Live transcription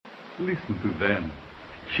Listen to them.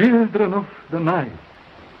 Children of the night.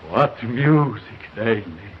 What music they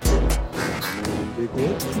make. They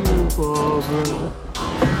get you, Barbara.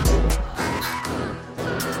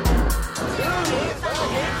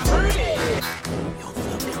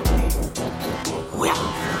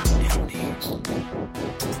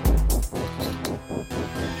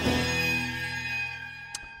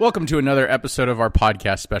 Welcome to another episode of our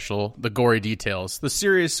podcast special, The Gory Details, the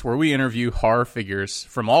series where we interview horror figures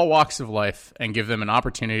from all walks of life and give them an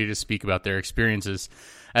opportunity to speak about their experiences.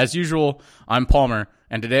 As usual, I'm Palmer,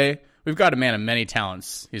 and today we've got a man of many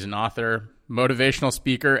talents. He's an author, motivational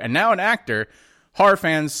speaker, and now an actor. Horror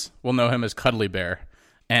fans will know him as Cuddly Bear,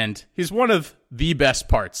 and he's one of the best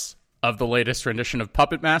parts of the latest rendition of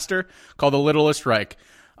Puppet Master called The Littlest Reich.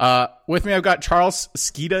 With me, I've got Charles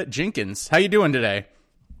Skeeta Jenkins. How you doing today?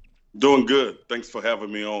 Doing good. Thanks for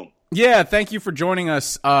having me on. Yeah, thank you for joining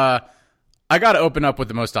us. I got to open up with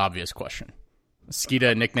the most obvious question.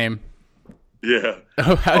 Skeeta nickname? Yeah.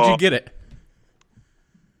 How'd you get it?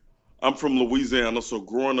 I'm from Louisiana, so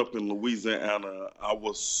growing up in Louisiana, I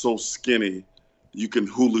was so skinny, you can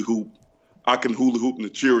hula hoop. I can hula hoop in the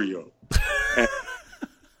Cheerio. And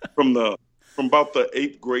from about the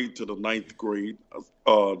 8th grade to the 9th grade,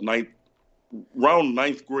 around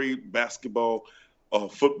 9th grade, basketball,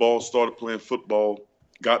 football, started playing football,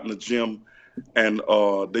 got in the gym, and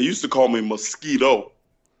they used to call me Mosquito.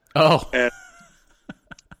 Oh. And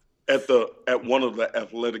at one of the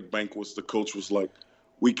athletic banquets, the coach was like,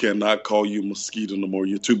 "We cannot call you Mosquito no more.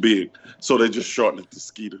 You're too big." So they just shortened it to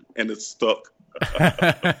Skeeta, and it stuck.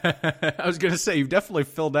 I was going to say, you've definitely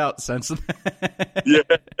filled out since then. Yeah.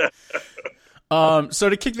 So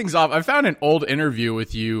to kick things off, I found an old interview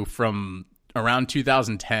with you from around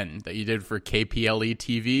 2010 that you did for KPLE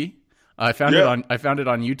TV. I found it on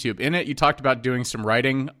YouTube. In it, you talked about doing some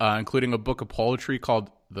writing, including a book of poetry called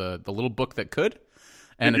The Little Book That Could,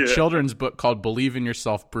 and a children's book called Believe in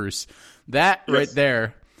Yourself, Bruce. That right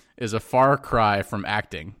there is a far cry from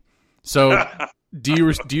acting. So,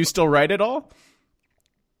 do you still write at all?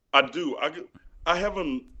 I do. I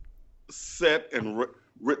haven't sat and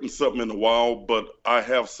written something in a while, but I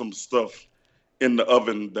have some stuff in the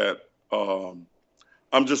oven that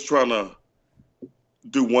I'm just trying to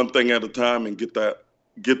do one thing at a time and get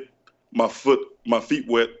my feet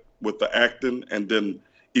wet with the acting, and then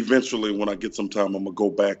eventually, when I get some time, I'm gonna go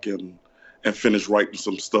back and finish writing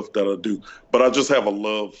some stuff that I do. But I just have a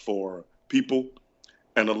love for people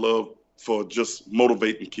and a love for just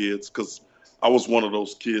motivating kids, because I was one of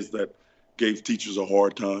those kids that gave teachers a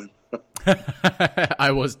hard time.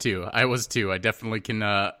 I was too. I definitely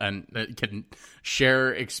can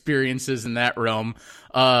share experiences in that realm.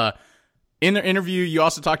 In the interview, you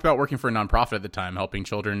also talked about working for a nonprofit at the time, helping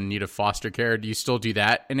children in need of foster care. Do you still do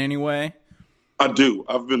that in any way? I do.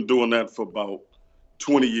 I've been doing that for about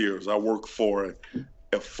 20 years. I work for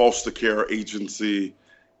a foster care agency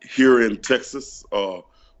here in Texas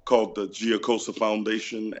called the Giacosa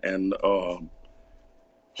Foundation, and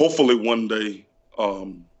hopefully one day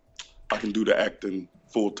I can do the acting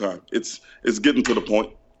full time. It's getting to the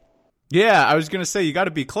point. Yeah, I was going to say, you got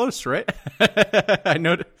to be close, right? I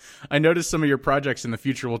noticed some of your projects in the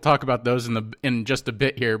future. We'll talk about those in just a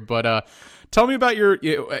bit here, but tell me about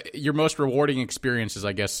your most rewarding experiences,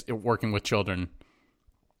 I guess, working with children.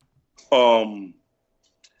 The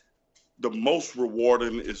most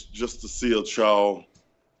rewarding is just to see a child,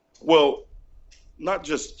 well, not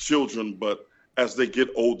just children, but as they get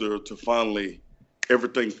older, to finally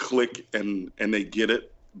everything click and they get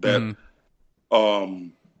it, that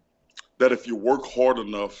that if you work hard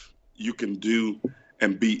enough, you can do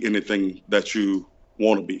and be anything that you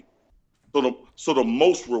want to be. So the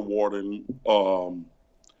most rewarding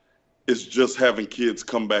is just having kids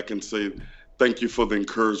come back and say, "Thank you for the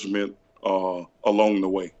encouragement along the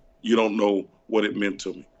way. You don't know what it meant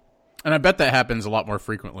to me." And I bet that happens a lot more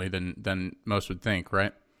frequently than most would think,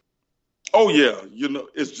 right? Oh yeah,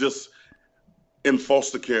 it's just in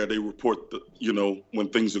foster care they report when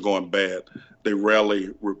things are going bad. They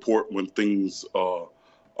rarely report when things are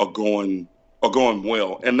going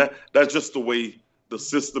well, and that's just the way the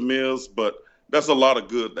system is. But there's a lot of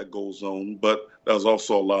good that goes on, but there's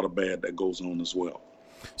also a lot of bad that goes on as well.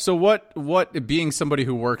 So what being somebody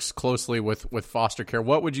who works closely with foster care,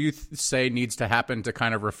 what would you say needs to happen to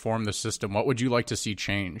kind of reform the system? What would you like to see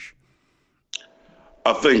change?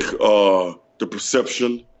 I think the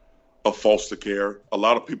perception of foster care. A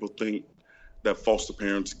lot of people think that foster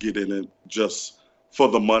parents get in it just for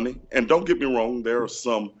the money. And don't get me wrong, there are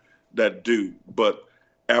some that do. But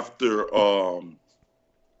after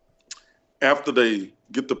they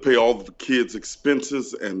get to pay all the kids'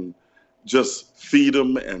 expenses and just feed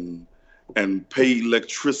them and pay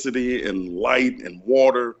electricity and light and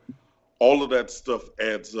water. All of that stuff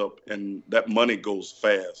adds up, and that money goes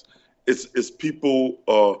fast. It's people.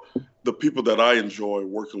 The people that I enjoy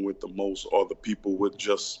working with the most are the people with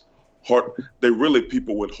just heart. They're really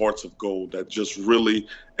people with hearts of gold that just really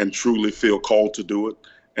and truly feel called to do it,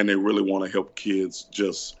 and they really want to help kids.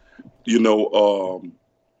 Just, the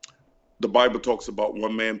Bible talks about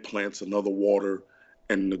one man plants, another water,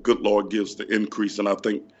 and the good Lord gives the increase. And I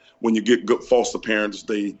think when you get good foster parents,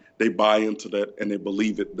 they buy into that and they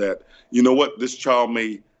believe it, that, you know what, this child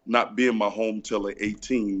may not be in my home till they're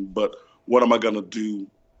 18, but what am I going to do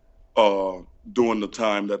during the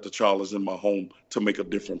time that the child is in my home to make a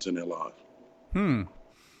difference in their life?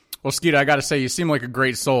 Well, Skeeta, I got to say, you seem like a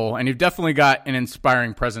great soul, and you've definitely got an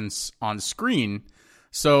inspiring presence on screen.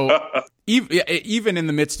 So even in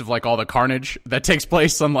the midst of like all the carnage that takes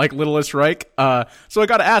place on like Littlest Reich, so I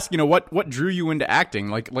got to ask, what drew you into acting?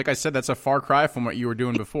 Like I said, that's a far cry from what you were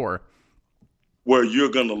doing before. Well, you're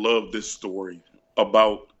gonna love this story.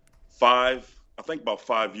 About 5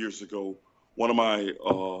 years ago, one of my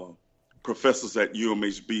professors at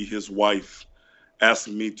UMHB, his wife, asked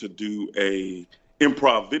me to do a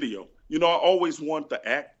improv video. I always wanted to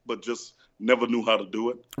act, but just never knew how to do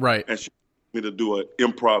it. Right. And she asked me to do an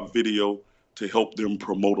improv video to help them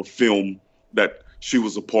promote a film that she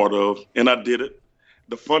was a part of, and I did it.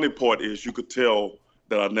 The funny part is you could tell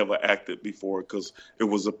that I never acted before because it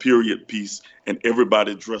was a period piece, and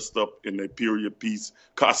everybody dressed up in their period piece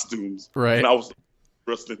costumes. Right. And I was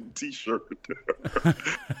dressed in a T-shirt.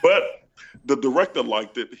 But the director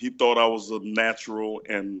liked it. He thought I was a natural.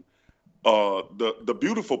 And the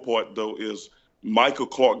beautiful part, though, is Michael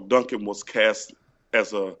Clark Duncan was cast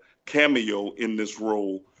as a cameo in this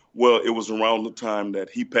role. Well, it was around the time that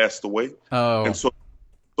he passed away. Oh. And so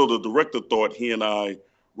the director thought he and I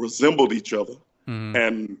resembled each other. Mm-hmm.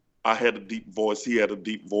 And I had a deep voice. He had a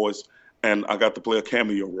deep voice. And I got to play a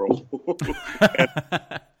cameo role.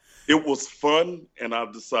 It was fun. And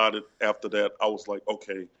I decided after that, I was like,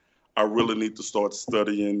 okay, I really need to start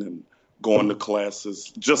studying and going to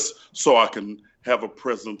classes just so I can have a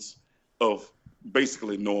presence of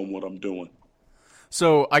basically knowing what I'm doing.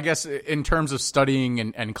 So I guess in terms of studying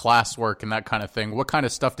and classwork and that kind of thing, what kind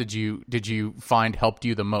of stuff did you find helped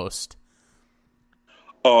you the most?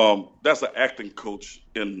 That's an acting coach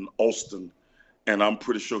in Austin, and I'm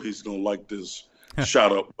pretty sure he's going to like this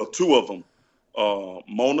shout out. Two of them,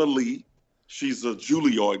 Mona Lee, she's a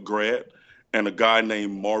Juilliard grad, and a guy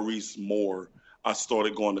named Maurice Moore. I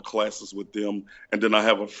started going to classes with them, and then I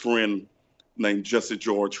have a friend named Jesse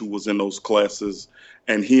George who was in those classes,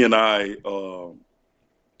 and he and I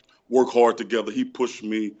work hard together. He pushed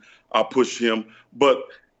me, I push him, but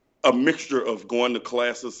a mixture of going to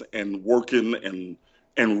classes and working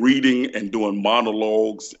and reading and doing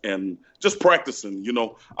monologues and just practicing.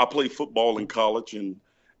 I played football in college, and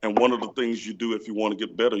one of the things you do if you want to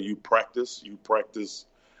get better, you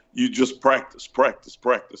just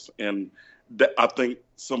practice. And I think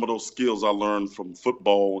some of those skills I learned from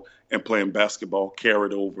football and playing basketball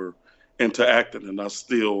carried over into acting. And I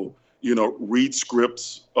still, read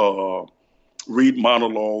scripts, read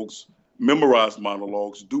monologues, memorize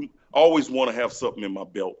monologues. I always want to have something in my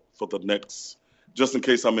belt for the next, just in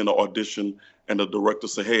case I'm in an audition and the director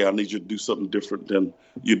say, hey, I need you to do something different than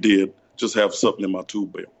you did. Just have something in my tool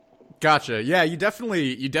belt. Gotcha. Yeah, you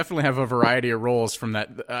definitely have a variety of roles from that.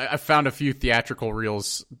 I found a few theatrical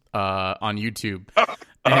reels on YouTube,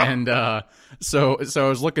 and so I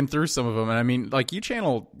was looking through some of them, and I mean, like you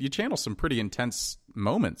channel some pretty intense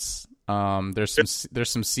moments. There's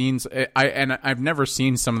some scenes. I've never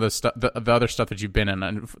seen some of the stuff, the other stuff that you've been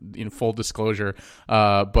in full disclosure.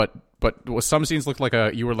 But some scenes look like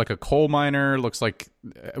you were like a coal miner. Looks like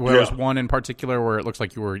there was one in particular where it looks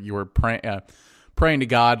like you were praying to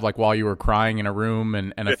God, like while you were crying in a room,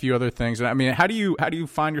 and a few other things. And I mean, how do you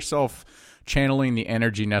find yourself channeling the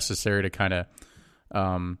energy necessary to kind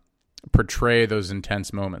of portray those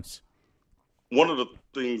intense moments? One of the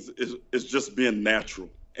things is just being natural.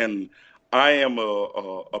 And I am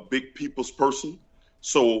a big people's person.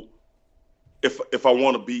 So if I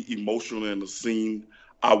want to be emotional in a scene,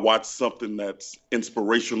 I watch something that's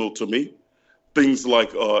inspirational to me. Things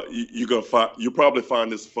like you probably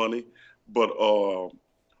find this funny, but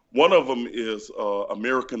one of them is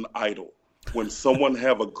American Idol. When someone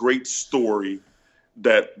have a great story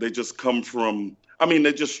that they just come from,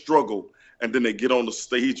 they just struggle, and then they get on the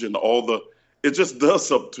stage and it just does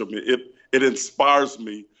something to me. It inspires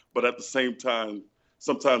me, but at the same time,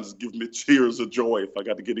 sometimes it gives me tears of joy if I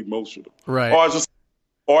got to get emotional. Right.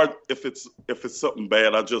 Or if it's something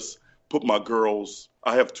bad, I just put my girls,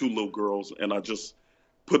 I have 2 little girls, and I just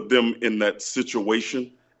put them in that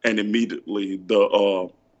situation, and immediately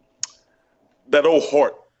that old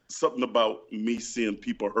heart, something about me seeing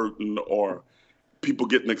people hurting or people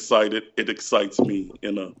getting excited, it excites me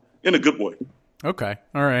in a good way. Okay.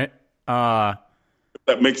 All right. If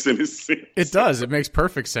that makes any sense. It does. It makes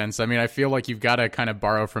perfect sense. I mean, I feel like you've got to kind of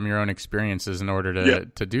borrow from your own experiences in order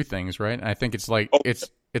to do things, right? And I think it's like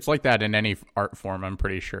it's like that in any art form. I'm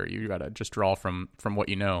pretty sure you got to just draw from what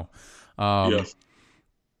you know. Yes.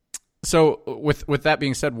 So with that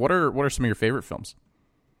being said, what are some of your favorite films?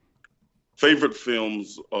 Favorite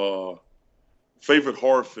films, favorite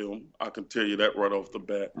horror film, I can tell you that right off the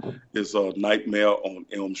bat, is Nightmare on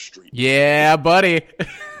Elm Street. Yeah, buddy.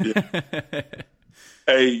 Yeah.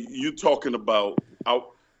 Hey, you talking about,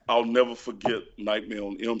 I'll never forget Nightmare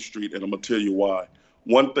on Elm Street, and I'm going to tell you why.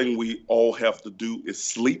 One thing we all have to do is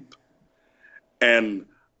sleep, and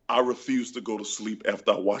I refuse to go to sleep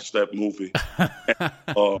after I watch that movie.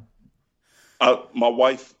 And, my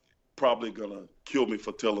wife probably going to kill me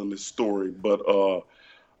for telling this story, but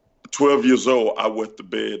 12 years old, I went to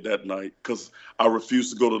bed that night because I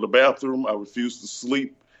refused to go to the bathroom. I refused to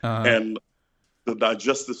sleep. And the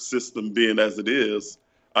digestive system being as it is,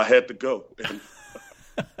 I had to go. And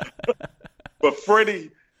but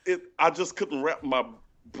Freddy, I just couldn't wrap my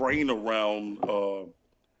brain around,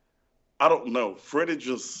 I don't know. Freddy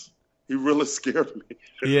he really scared me.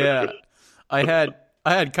 Yeah. I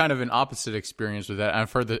had kind of an opposite experience with that.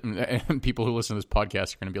 I've heard that people who listen to this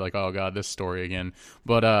podcast are going to be like, "Oh God, this story again."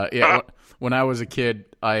 But when I was a kid,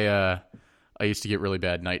 I used to get really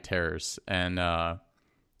bad night terrors, and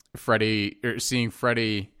seeing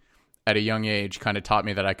Freddy at a young age kind of taught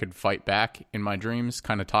me that I could fight back in my dreams.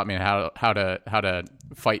 Kind of taught me how to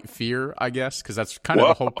fight fear, I guess, because that's kind of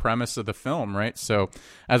the whole premise of the film, right? So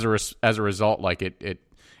as a result, like it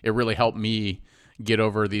really helped me get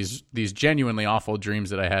over these genuinely awful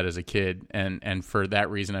dreams that I had as a kid, and for that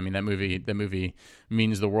reason, I mean, that movie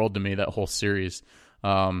means the world to me. That whole series.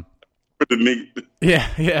 Pretty neat.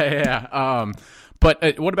 Yeah.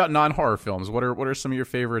 But what about non-horror films? What are some of your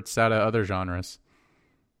favorites out of other genres?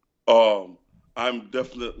 I'm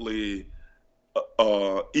definitely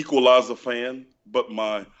Equalizer fan, but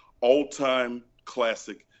my all-time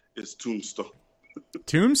classic is Tombstone.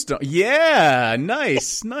 Tombstone, yeah,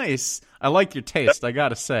 nice. I like your taste, I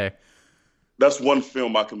gotta say. That's one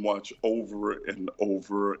film I can watch over and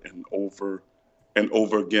over and over and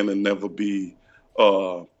over again and never get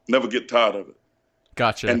tired of it.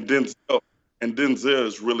 Gotcha. And Denzel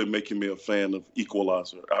is really making me a fan of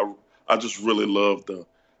Equalizer. I just really love the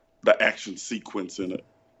action sequence in it.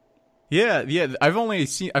 Yeah.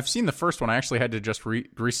 I've seen the first one. I actually had to just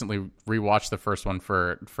recently rewatch the first one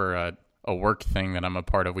for a work thing that I'm a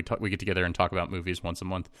part of. We get together and talk about movies once a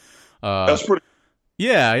month. That's pretty.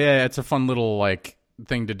 Yeah. It's a fun little like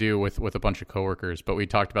thing to do with a bunch of coworkers. But we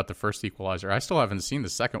talked about the first Equalizer. I still haven't seen the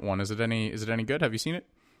second one. Is it any good? Have you seen it?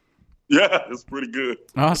 Yeah, it's pretty good.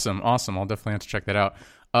 Awesome. I'll definitely have to check that out.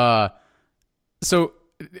 So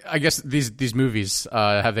I guess these movies,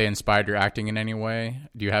 have they inspired your acting in any way?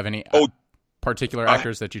 Do you have any particular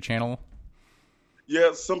actors that you channel?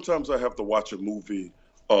 Yeah, sometimes I have to watch a movie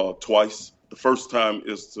twice. The first time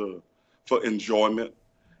is for enjoyment,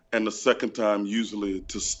 and the second time usually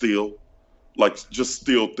to steal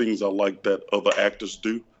things I like that other actors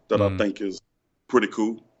do that I think is pretty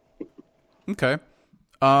cool. Okay.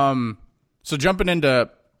 So jumping into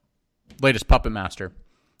latest Puppet Master,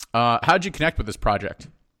 how'd you connect with this project?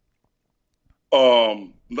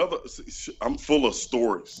 I'm full of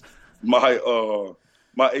stories. My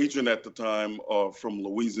agent at the time, from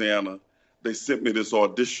Louisiana, they sent me this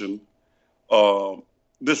audition,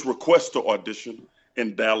 this request to audition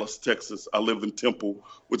in Dallas, Texas. I live in Temple,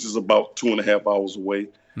 which is about 2.5 hours away.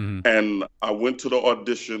 Mm-hmm. And I went to the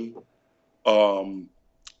audition,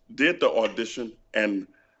 did the audition, and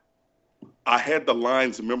I had the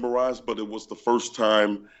lines memorized, but it was the first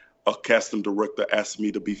time a casting director asked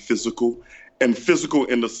me to be physical, and physical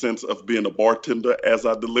in the sense of being a bartender as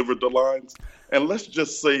I delivered the lines. And let's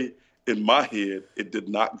just say in my head, it did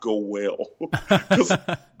not go well because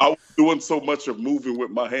I was doing so much of moving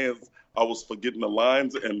with my hands. I was forgetting the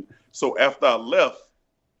lines. And so after I left,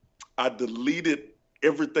 I deleted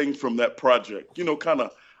everything from that project, kind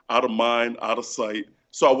of out of mind, out of sight,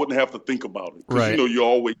 so I wouldn't have to think about it. Because,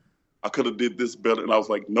 right. I could have did this better. And I was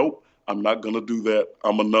like, nope, I'm not going to do that.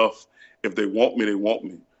 I'm enough. If they want me, they want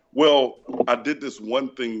me. Well, I did this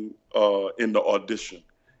one thing in the audition,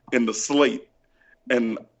 in the slate,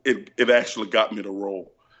 and it actually got me the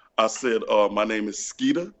role. I said, my name is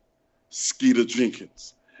Skeeter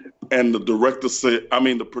Jenkins. And the director said, I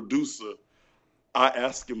mean, the producer, I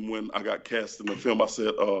asked him when I got cast in the film, I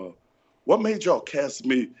said, what made y'all cast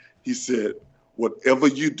me? He said, whatever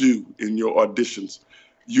you do in your auditions,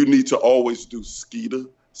 you need to always do Skeeter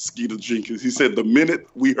Jenkins. He said, the minute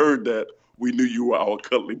we heard that, we knew you were our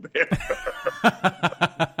Cuddly Bear.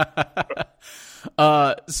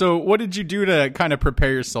 So what did you do to kind of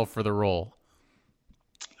prepare yourself for the role?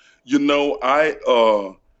 You know, I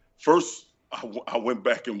went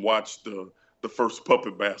back and watched the first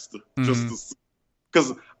Puppet Master just to see,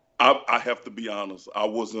 because I have to be honest, I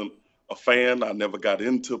wasn't a fan. I never got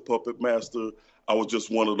into Puppet Master. I was just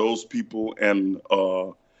one of those people, and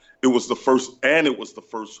it was the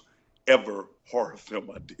first ever horror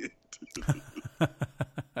film I did.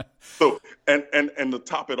 So, and to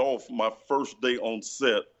top it off, my first day on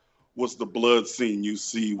set was the blood scene you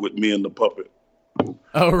see with me and the puppet.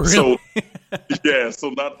 Oh, really? So, yeah. So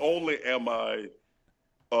not only am I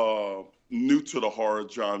new to the horror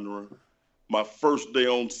genre, my first day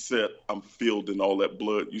on set, I'm fielding all that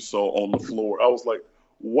blood you saw on the floor. I was like,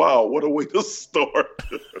 wow, what a way to start.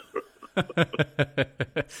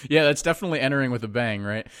 Yeah, that's definitely entering with a bang,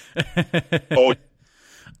 right? Oh.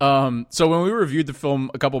 So when we reviewed the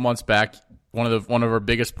film a couple months back, one of our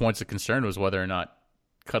biggest points of concern was whether or not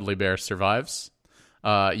Cuddly Bear survives.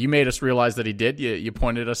 You made us realize that he did. You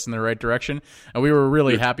pointed us in the right direction, and we were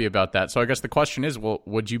really happy about that. So I guess the question is, well,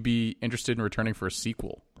 would you be interested in returning for a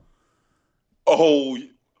sequel? Oh,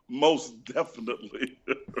 most definitely.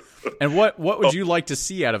 And what would you like to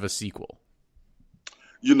see out of a sequel?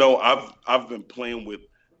 You know, I've been playing with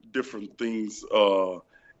different things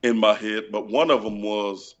in my head, but one of them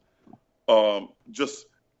was just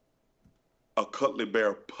a Cuddly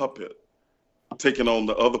Bear puppet taking on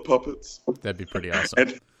the other puppets. That'd be pretty awesome.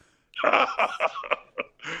 And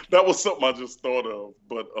that was something I just thought of.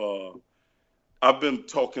 But I've been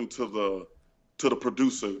talking to the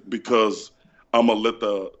producer, because I'm gonna let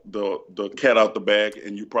the cat out the bag,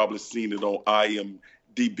 and you probably seen it on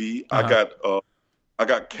IMDb. I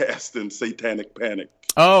got cast in Satanic Panic.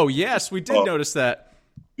 Oh yes, we did notice that.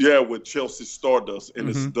 Yeah, with Chelsea Stardust, and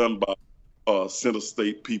it's done by Center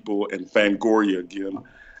State people and Fangoria again.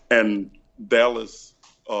 And Dallas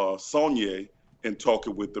Saunier, in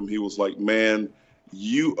talking with him, he was like, man,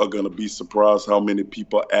 you are going to be surprised how many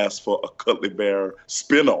people ask for a Cuddly Bear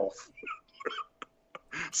spinoff.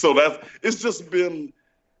 So it's just been,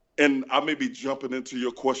 and I may be jumping into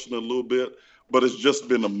your question a little bit, but it's just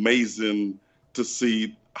been amazing to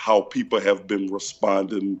see how people have been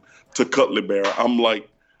responding to Cuddly Bear.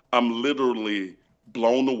 I'm literally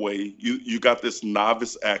blown away. You got this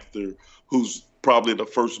novice actor who's probably the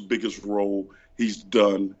first biggest role he's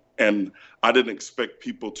done, and I didn't expect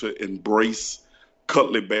people to embrace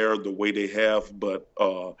Cuddly Bear the way they have, but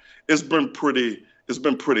it's been pretty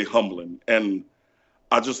humbling. And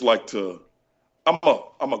I just like to, I'm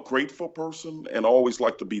a grateful person, and I always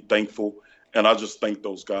like to be thankful. And I just thank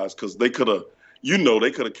those guys, because they could have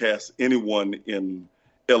cast anyone in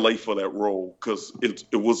LA for that role, because it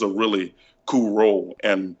was a really cool role,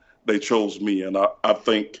 and they chose me. And I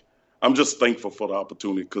think I'm just thankful for the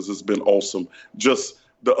opportunity, because it's been awesome. Just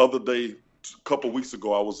the other day, a couple of weeks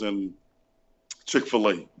ago, I was in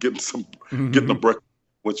Chick-fil-A getting a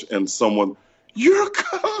breakfast, and someone, you're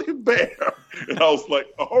Cuddly Bear. And I was like,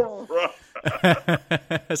 all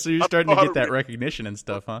right. So you're starting to get that recognition and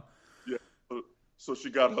stuff, huh? Yeah. So she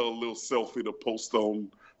got her little selfie to post on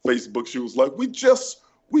Facebook. She was like, we just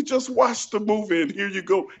watched the movie, and here you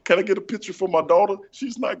go. Can I get a picture for my daughter?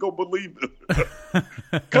 She's not going to believe it.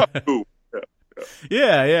 Kind of cool.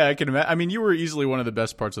 Yeah, I can imagine. I mean, you were easily one of the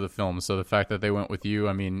best parts of the film, so the fact that they went with you,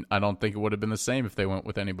 I mean, I don't think it would have been the same if they went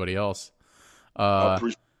with anybody else. I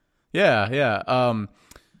appreciate it. Yeah.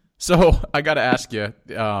 So I got to ask you,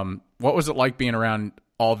 what was it like being around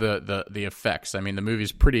all the effects? I mean, the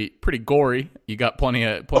movie's pretty gory. You got plenty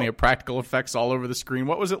of practical effects all over the screen.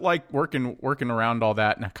 What was it like working around all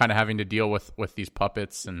that and kind of having to deal with these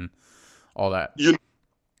puppets and all that?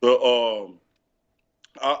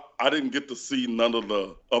 I didn't get to see none of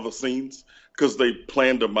the other scenes, because they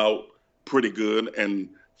planned them out pretty good. And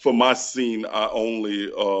for my scene, I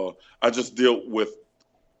just dealt with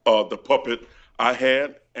the puppet I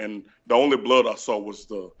had, and the only blood I saw was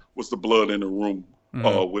the blood in the room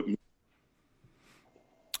with me.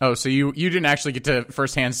 Oh, so you didn't actually get to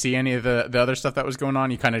firsthand see any of the other stuff that was going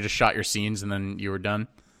on? You kind of just shot your scenes and then you were done?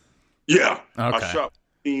 Yeah. Okay. I shot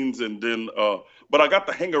scenes, and then but I got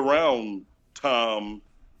to hang around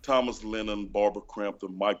Thomas Lennon, Barbara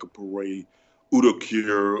Crampton, Michael Pare, Udo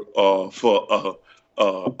Kier for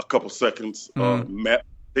a couple seconds. Matt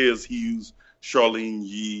Hughes, Charlene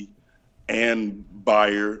Yee, Ann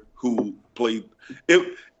Byer, who played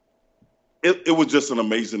it. It was just an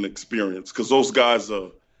amazing experience because those guys are.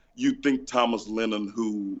 You think Thomas Lennon,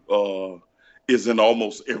 who is in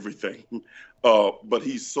almost everything, but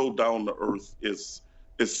he's so down to earth. Is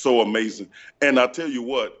so amazing. And I tell you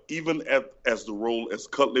what, even as the role as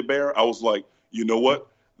Cuddly Bear, I was like, you know what?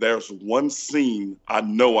 There's one scene I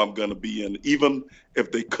know I'm going to be in, even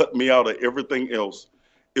if they cut me out of everything else.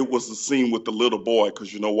 It was the scene with the little boy,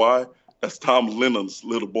 because you know why? That's Tom Lennon's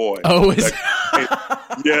little boy. Oh,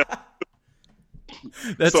 yeah.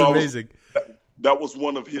 That's so amazing. That was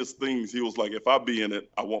one of his things. He was like, if I be in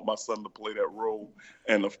it, I want my son to play that role.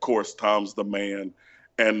 And of course, Tom's the man.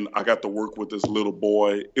 And I got to work with this little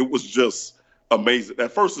boy. It was just amazing.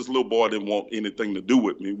 At first, this little boy didn't want anything to do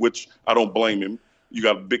with me, which I don't blame him. You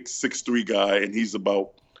got a big 6'3" guy, and he's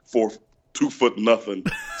about 2 foot nothing.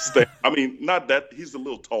 I mean, not that he's a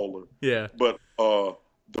little taller. Yeah. But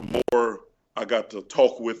the more I got to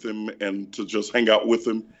talk with him and to just hang out with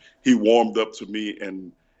him, he warmed up to me,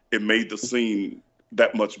 and it made the scene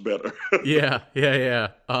that much better. Yeah.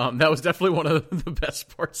 That was definitely one of the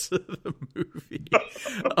best parts of the movie.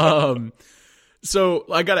 So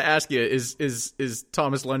I got to ask you, is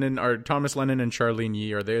Thomas Lennon and Charlene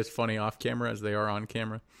Yee, are they as funny off camera as they are on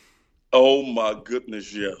camera? Oh my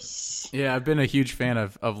goodness, yes. Yeah, I've been a huge fan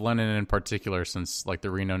of Lennon in particular since like the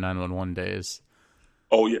Reno 911 days.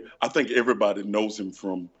 Oh yeah, I think everybody knows him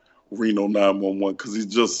from Reno 911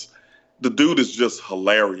 because the dude is just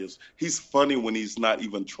hilarious. He's funny when he's not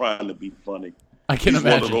even trying to be funny. I can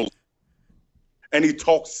imagine. And he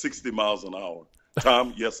talks 60 miles an hour.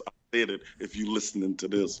 Tom, yes, I said it if you're listening to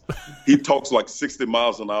this. He talks like 60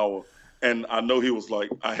 miles an hour. And I know he was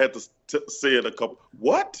like, I had to say it a couple,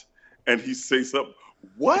 what? And he says something,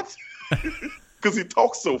 what? Because he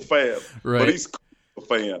talks so fast. Right. But he's a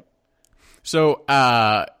fan. So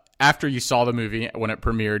after you saw the movie, when it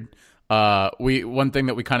premiered, one thing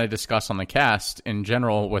that we kind of discuss on the cast in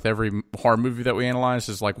general with every horror movie that we analyze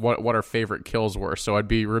is like what our favorite kills were. So I'd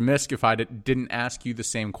be remiss if I didn't ask you the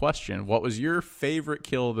same question. What was your favorite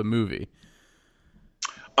kill of the movie?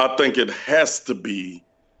 I think it has to be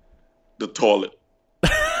the toilet.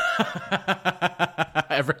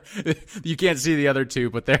 You can't see the other two,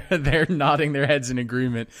 but they're nodding their heads in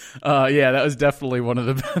agreement. Yeah, that was definitely one of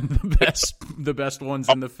the best ones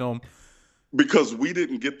in the film. Because we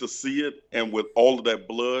didn't get to see it, and with all of that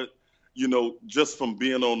blood, just from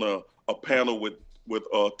being on a panel with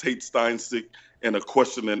Tate Steinsick and a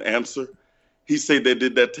question and answer, he said they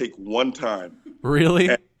did that take one time. Really?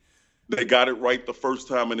 And they got it right the first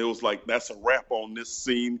time, and it was like, that's a wrap on this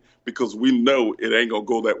scene because we know it ain't going to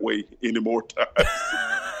go that way any more times.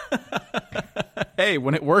 Hey,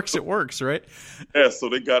 when it works, right? Yeah, so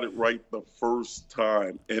they got it right the first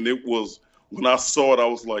time. And it was, when I saw it, I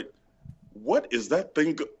was like, what is that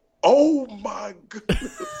thing? Oh my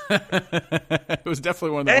goodness. It was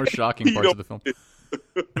definitely one of the more shocking parts of the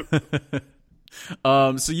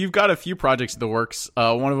film. So you've got a few projects in the works.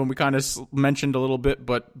 One of them we kind of mentioned a little bit,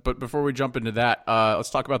 but before we jump into that, let's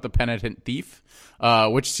talk about The Penitent Thief,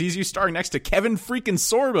 which sees you starring next to Kevin freaking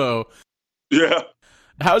Sorbo. Yeah.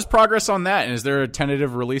 How's progress on that? And is there a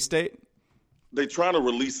tentative release date? They're trying to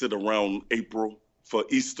release it around April for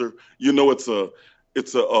Easter. It's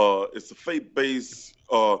a faith-based.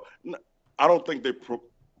 I don't think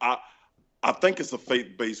I think it's a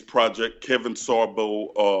faith-based project. Kevin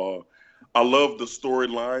Sorbo. I love the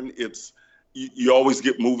storyline. You always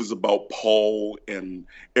get movies about Paul and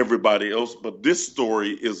everybody else, but this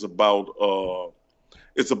story is about the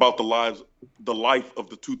life of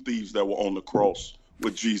the two thieves that were on the cross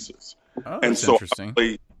with Jesus. Oh, that's interesting.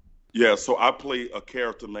 So I play a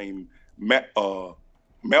character named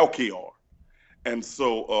Melchior. And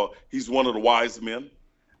so he's one of the wise men.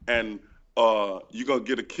 And you're going to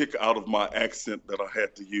get a kick out of my accent that I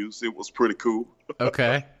had to use. It was pretty cool.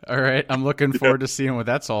 Okay. All right. I'm looking forward to seeing what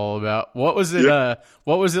that's all about. What was it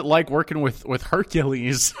What was it like working with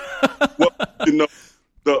Hercules? Well,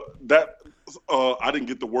 I didn't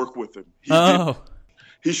get to work with him.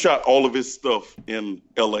 He shot all of his stuff in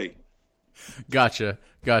L.A. Gotcha.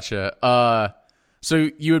 So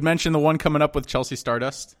you had mentioned the one coming up with Chelsea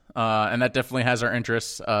Stardust, and that definitely has our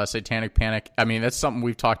interest, Satanic Panic. I mean, that's something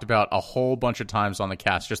we've talked about a whole bunch of times on the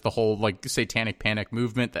cast, just the whole like Satanic Panic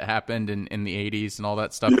movement that happened in the 80s and all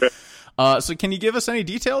that stuff. Yeah. So can you give us any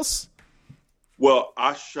details? Well,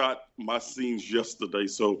 I shot my scenes yesterday,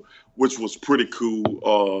 which was pretty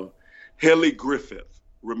cool. Haley Griffith,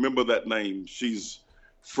 remember that name. She's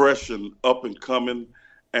fresh and up and coming,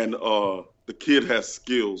 and the kid has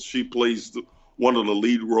skills. She plays one of the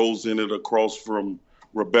lead roles in it across from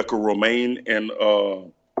Rebecca Romaine, and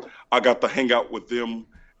I got to hang out with them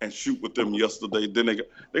and shoot with them yesterday. Then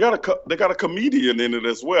they got a comedian in it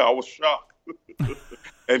as well. I was shocked,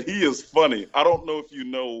 and he is funny. I don't know if you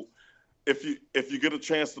know, if you get a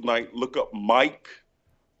chance tonight, look up Mike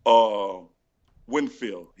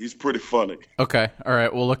Winfield. He's pretty funny. Okay, all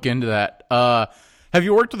right, we'll look into that. Have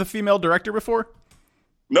you worked with a female director before?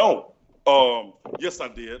 No. Yes, I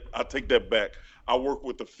did. I take that back. I work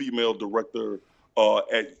with a female director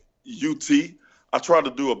at UT. I try to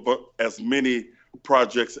do as many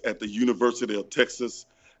projects at the University of Texas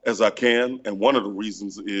as I can, and one of the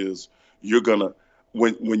reasons is you're gonna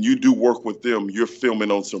when you do work with them, you're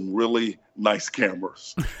filming on some really nice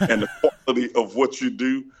cameras, and the quality of what you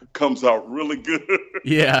do comes out really good.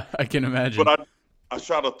 Yeah, I can imagine. But I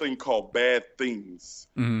shot a thing called Bad Things.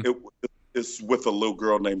 Mm-hmm. It's with a little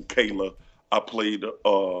girl named Kayla. I played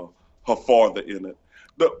her father in it.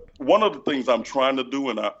 One of the things I'm trying to do,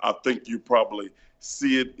 and I think you probably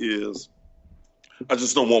see it, is I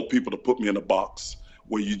just don't want people to put me in a box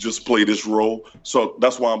where you just play this role. So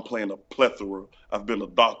that's why I'm playing a plethora. I've been a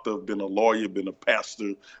doctor, been a lawyer, been a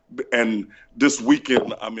pastor. And this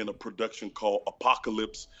weekend, I'm in a production called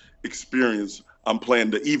Apocalypse Experience. I'm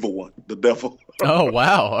playing the evil one, the devil. Oh,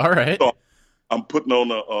 wow. All right. So I'm putting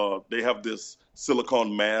on they have this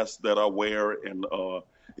silicone mask that I wear, and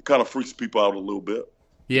it kind of freaks people out a little bit.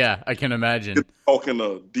 Yeah, I can imagine. It's talking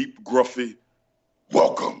a deep, gruffy,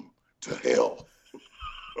 welcome to hell.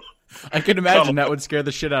 I can imagine that would scare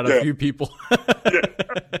the shit out of a few people.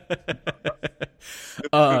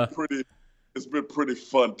 It's been pretty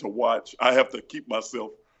fun to watch. I have to keep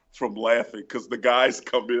myself from laughing because the guys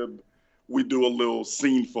come in, we do a little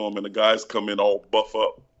scene for them, and the guys come in all buff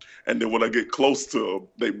up. And then when I get close to them,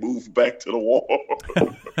 they move back to the wall.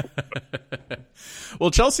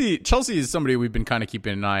 Well, Chelsea is somebody we've been kind of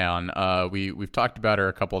keeping an eye on. We've talked about her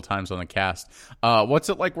a couple of times on the cast. What's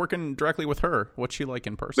it like working directly with her? What's she like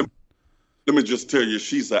in person? Let me just tell you,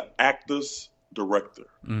 she's an actress director.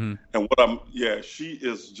 Mm-hmm. And she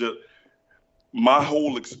is just, my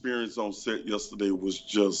whole experience on set yesterday was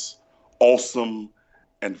just awesome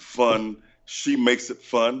and fun. She makes it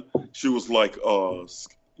fun. She was like,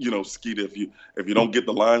 Skeeta, if you don't get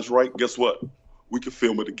the lines right, guess what? We can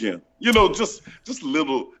film it again. Just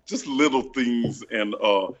little things. And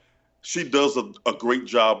she does a great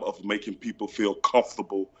job of making people feel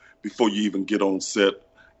comfortable before you even get on set.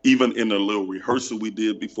 Even in a little rehearsal we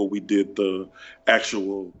did before we did the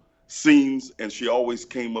actual scenes, and she always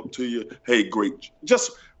came up to you, hey, great. Just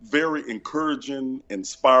very encouraging,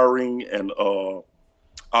 inspiring, and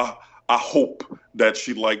I hope that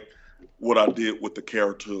she liked what I did with the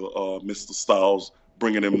character, Mr. Styles,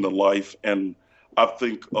 bringing him to life. And I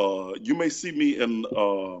think you may see me in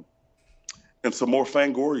some more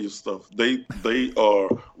Fangoria stuff. They are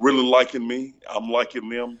really liking me. I'm liking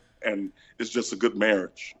them, and it's just a good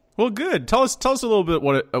marriage. Well, good. Tell us a little bit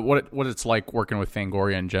what it's like working with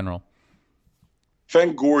Fangoria in general.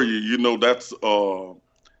 Fangoria, that's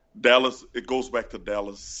Dallas. It goes back to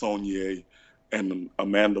Dallas Saunier and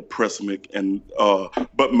Amanda Pressmick, and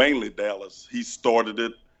but mainly Dallas. He started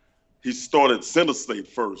it. He started Center State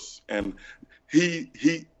first, and he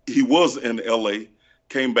was in L.A.,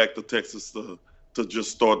 came back to Texas to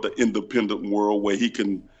just start the independent world where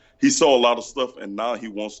he saw a lot of stuff, and now he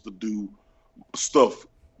wants to do stuff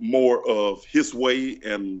more of his way.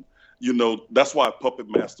 And, that's why Puppet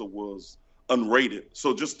Master was unrated.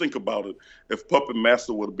 So just think about it. If Puppet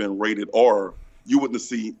Master would have been rated R, you wouldn't have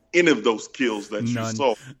seen any of those kills that you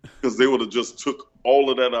saw, because they would have just took all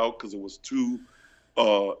of that out because it was too,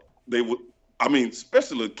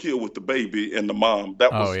 especially the kill with the baby and the mom.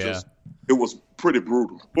 That was it was pretty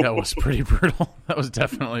brutal. That was pretty brutal. That was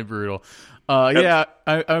definitely brutal.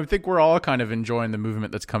 I think we're all kind of enjoying the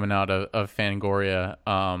movement that's coming out of Fangoria,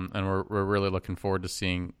 and we're really looking forward to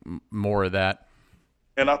seeing more of that.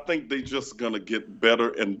 And I think they're just going to get better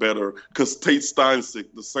and better, because Tate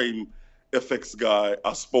Steinsick, the same FX guy,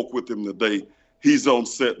 I spoke with him today. He's on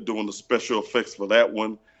set doing the special effects for that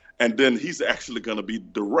one. And then he's actually going to be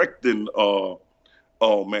directing,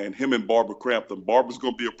 him and Barbara Crampton. Barbara's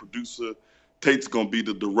going to be a producer. Tate's going to be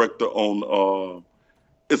the director on,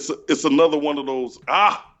 it's another one of those,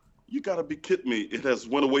 you got to be kidding me. It has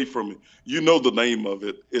went away from me. You know the name of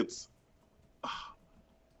it. It's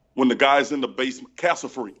when the guy's in the basement, Castle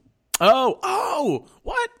Freak. Oh,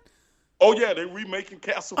 what? Oh, yeah, they're remaking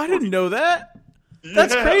Castle Freak. I didn't know that.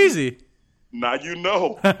 That's crazy. Now you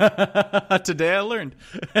know. Today I learned.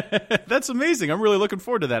 That's amazing. I'm really looking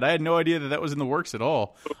forward to that. I had no idea that was in the works at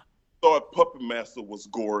all. Thought Puppet Master was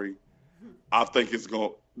gory, I think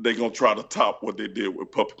they're gonna try to top what they did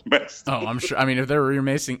with Puppet Master. Oh, I'm sure. I mean, if they're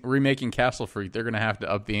remaking Castle Freak, they're gonna have to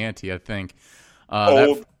up the ante, I think.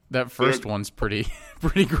 That first one's pretty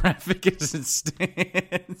graphic as it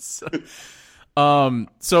stands.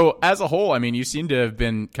 So as a whole, I mean, you seem to have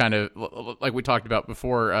been kind of, like we talked about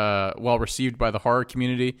before, well received by the horror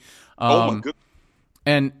community. Oh my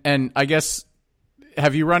goodness. And I guess,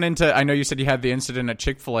 have you run into, I know you said you had the incident at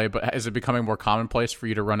Chick-fil-A, but is it becoming more commonplace for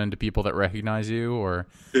you to run into people that recognize you, or?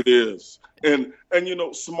 It is. And you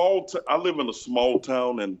know, I live in a small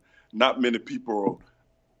town, and not many people are,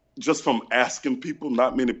 just from asking people,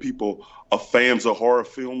 not many people are fans of horror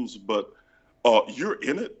films, but you're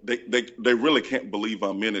in it. They really can't believe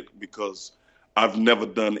I'm in it because I've never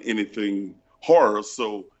done anything horror.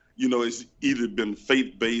 So, you know, it's either been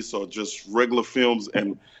faith-based or just regular films,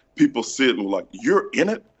 and people sit and like, you're in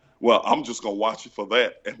it? Well, I'm just going to watch it for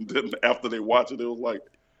that. And then after they watch it, it was like,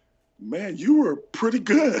 man, you were pretty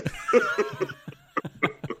good.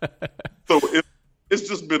 So it's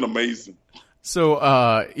just been amazing.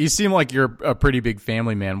 So you seem like you're a pretty big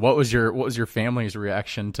family man. What was your family's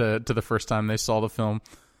reaction to the first time they saw the film?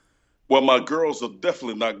 Well, my girls are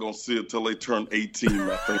definitely not going to see it till they turn 18,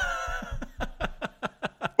 I think.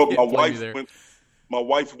 But my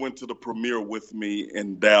wife went to the premiere with me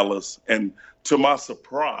in Dallas, and to my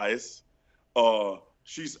surprise,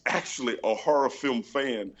 she's actually a horror film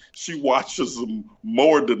fan. She watches them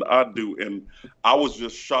more than I do, and I was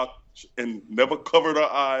just shocked and never covered her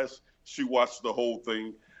eyes. She watched the whole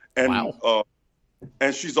thing, and wow.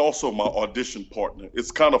 And she's also my audition partner.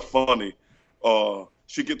 It's kind of funny.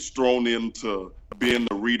 She gets thrown into being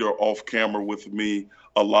the reader off camera with me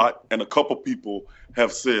a lot, and a couple people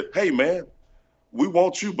have said, "Hey, man, we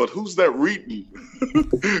want you, but who's that reading?"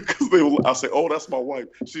 Because I say, "Oh, that's my wife.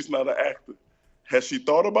 She's not an actor. Has she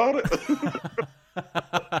thought about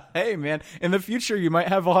it?" Hey, man, in the future, you might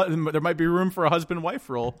have there might be room for a husband-wife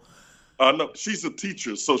role. No, she's a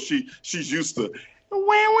teacher, so she's used to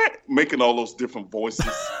making all those different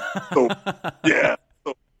voices. So yeah,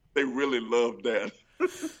 so they really love that.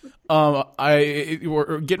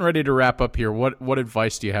 We're getting ready to wrap up here. What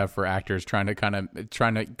advice do you have for actors trying to kind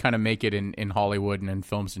of make it in Hollywood and in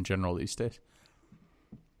films in general these days?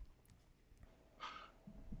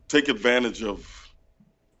 Take advantage of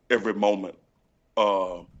every moment.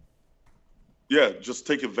 Just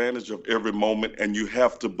take advantage of every moment, and you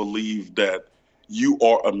have to believe that you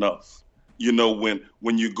are enough. You know,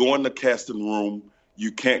 when you go in the casting room,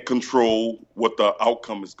 you can't control what the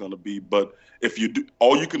outcome is going to be, but if you do,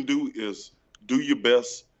 all you can do is do your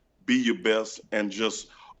best, be your best, and just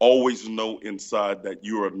always know inside that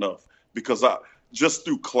you're enough. Because just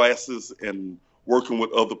through classes and working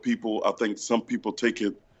with other people, I think some people take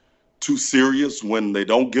it too serious when they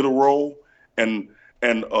don't get a role, and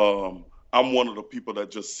I'm one of the people that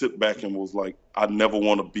just sit back and was like, I never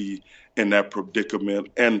want to be in that predicament.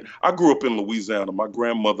 And I grew up in Louisiana. My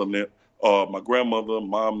grandmother,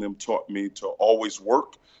 mom, them taught me to always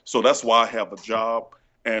work. So that's why I have a job.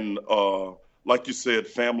 And like you said,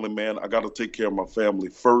 family, man, I got to take care of my family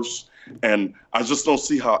first. And I just don't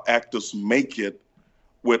see how actors make it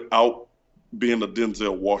without being a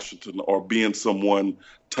Denzel Washington or being someone,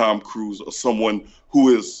 Tom Cruise, or someone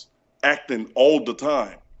who is acting all the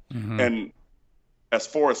time. Mm-hmm. And as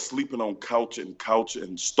far as sleeping on couch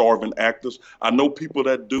and starving actors, I know people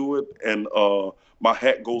that do it, and my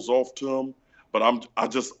hat goes off to them. But I'm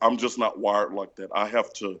just not wired like that. I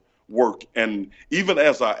have to work, and even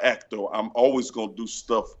as I act, though, I'm always gonna do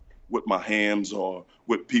stuff with my hands or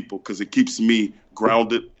with people because it keeps me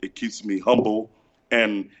grounded. It keeps me humble,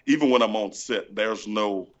 and even when I'm on set, there's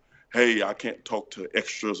no, hey, I can't talk to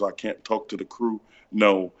extras. I can't talk to the crew.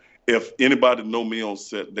 No. If anybody know me on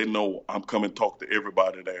set, they know I'm coming to talk to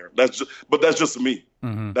everybody there. That's just me.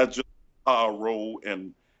 Mm-hmm. That's just how I roll,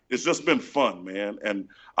 and it's just been fun, man. And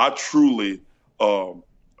I truly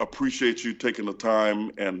appreciate you taking the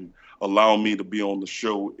time and allowing me to be on the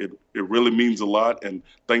show. It really means a lot, and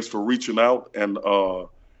thanks for reaching out. And the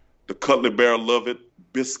Cutler Bear love it.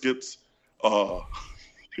 Biscuits.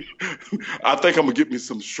 I think I'm gonna get me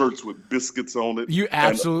some shirts with biscuits on it. You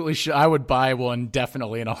absolutely should. I would buy one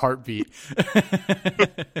definitely in a heartbeat.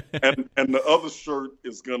 and the other shirt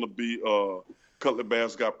is gonna be Cutler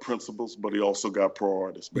Bear's got principles, but he also got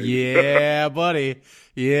priorities, baby. Yeah, buddy.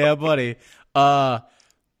 Yeah, buddy.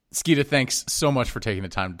 Skeeta, thanks so much for taking the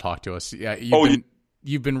time to talk to us. Yeah,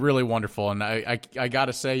 you've been really wonderful, and I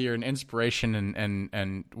gotta say you're an inspiration,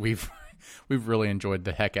 and we've really enjoyed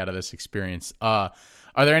the heck out of this experience.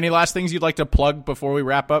 Are there any last things you'd like to plug before we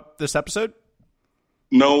wrap up this episode?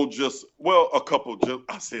 No, just a couple. Just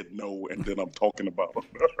I said no, and then I'm talking about them.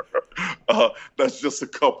 That's just a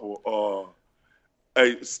couple.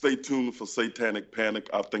 Hey, stay tuned for Satanic Panic.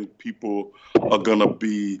 I think people are gonna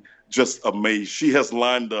be just amazed. She has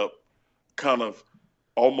lined up kind of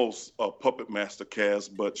almost a Puppet Master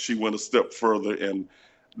cast, but she went a step further, and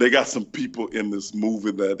they got some people in this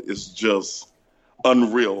movie that is just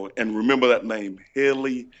unreal. And remember that name,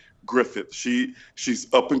 Haley Griffith. She's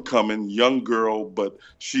up and coming, young girl, but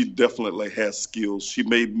she definitely has skills. She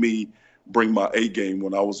made me bring my A game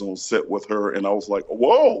when I was on set with her, and I was like,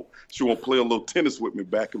 whoa, she want to play a little tennis with me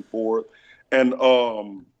back and forth. And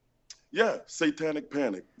Satanic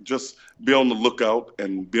Panic. Just be on the lookout,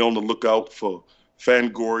 and be on the lookout for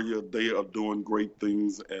Fangoria. They are doing great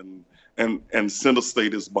things, and Center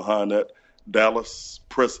State is behind that. Dallas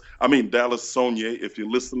Sonia, if you're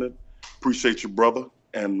listening, appreciate you, brother,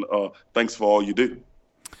 and thanks for all you do.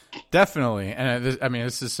 Definitely, and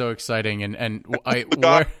this is so exciting. And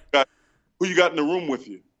who you got in the room with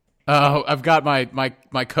you? I've got my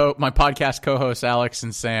podcast co-hosts Alex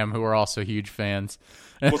and Sam, who are also huge fans.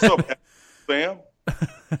 What's up, Sam?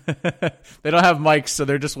 They don't have mics, so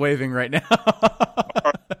they're just waving right now.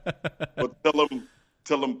 But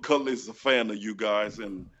tell them Cutley's a fan of you guys,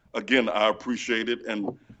 and again, I appreciate it.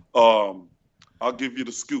 And I'll give you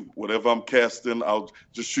the scoop. Whatever I'm casting, I'll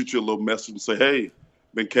just shoot you a little message and say, "Hey,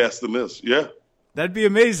 been casting this." Yeah, that'd be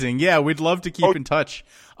amazing. Yeah, we'd love to keep in touch.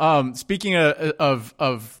 Speaking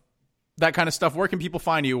of that kind of stuff, where can people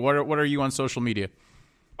find you? What are you on social media?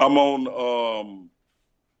 I'm on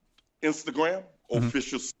Instagram,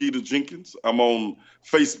 official Skeeter Jenkins. I'm on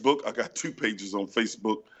Facebook. I got 2 pages on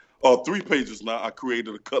Facebook. 3 pages now. I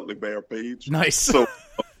created a Cutley Bear page. Nice. So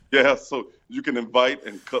so you can invite,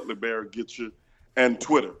 and Cutley Bear get you. And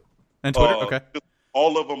Twitter. Okay.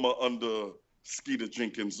 All of them are under Skeeter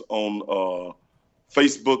Jenkins on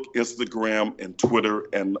Facebook, Instagram, and Twitter.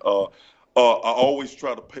 And I always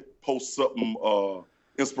try to post something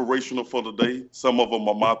inspirational for the day. Some of them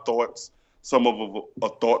are my thoughts. Some of them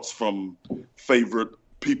are thoughts from favorite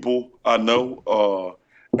people I know.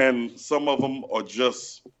 And some of them are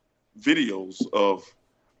just videos of,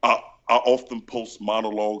 I often post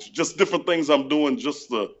monologues, just different things I'm doing just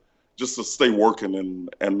to stay working.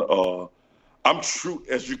 And I'm true,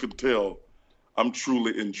 as you can tell, I'm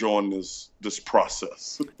truly enjoying this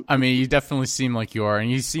process. I mean, you definitely seem like you are, and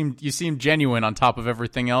you seem genuine on top of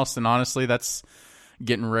everything else. And honestly, that's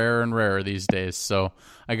getting rarer and rarer these days. So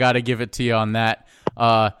I got to give it to you on that.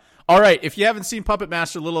 All right, if you haven't seen Puppet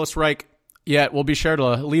Master: Littlest Reich yet, we'll be sure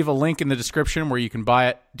to leave a link in the description where you can buy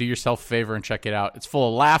it. Do yourself a favor and check it out. It's full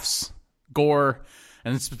of laughs, gore,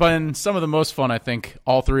 and it's been some of the most fun I think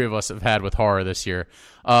all 3 of us have had with horror this year.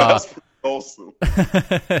 That's pretty awesome.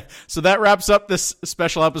 So that wraps up this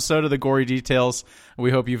special episode of the Gory Details. We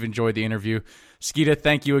hope you've enjoyed the interview. Skeeta,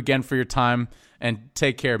 thank you again for your time, and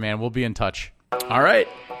take care, man. We'll be in touch. All right,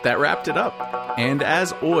 that wrapped it up. And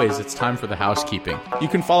as always, it's time for the housekeeping. You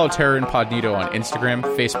can follow Terror Incognito on Instagram,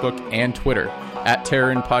 Facebook, and Twitter at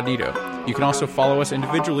Terror Incognito. You can also follow us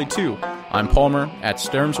individually too. I'm Palmer at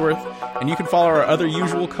Stermsworth, and you can follow our other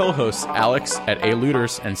usual co-hosts, Alex at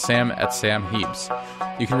ALooters and Sam at Sam Heaps.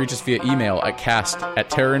 You can reach us via email at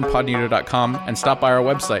cast@terrorincognito.com and stop by our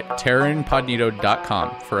website,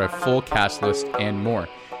 terrorincognito.com, for a full cast list and more.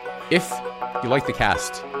 If you like the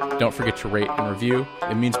cast, don't forget to rate and review.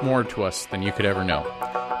 It means more to us than you could ever know.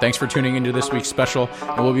 Thanks for tuning into this week's special,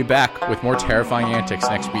 and we'll be back with more terrifying antics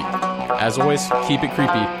next week. As always, keep it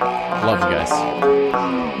creepy. Love you guys.